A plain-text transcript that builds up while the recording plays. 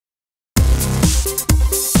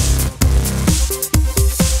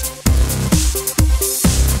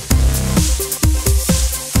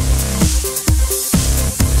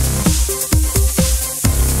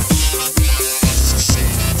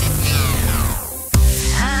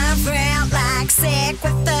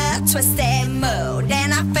twisted mood,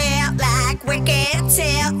 and I feel like wicked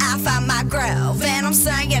till I find my groove. And I'm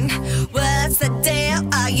saying, what's the deal?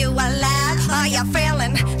 Are you alive? Are you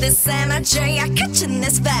feeling this energy? You're catching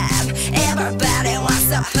this vibe. Everybody wants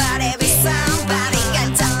to party.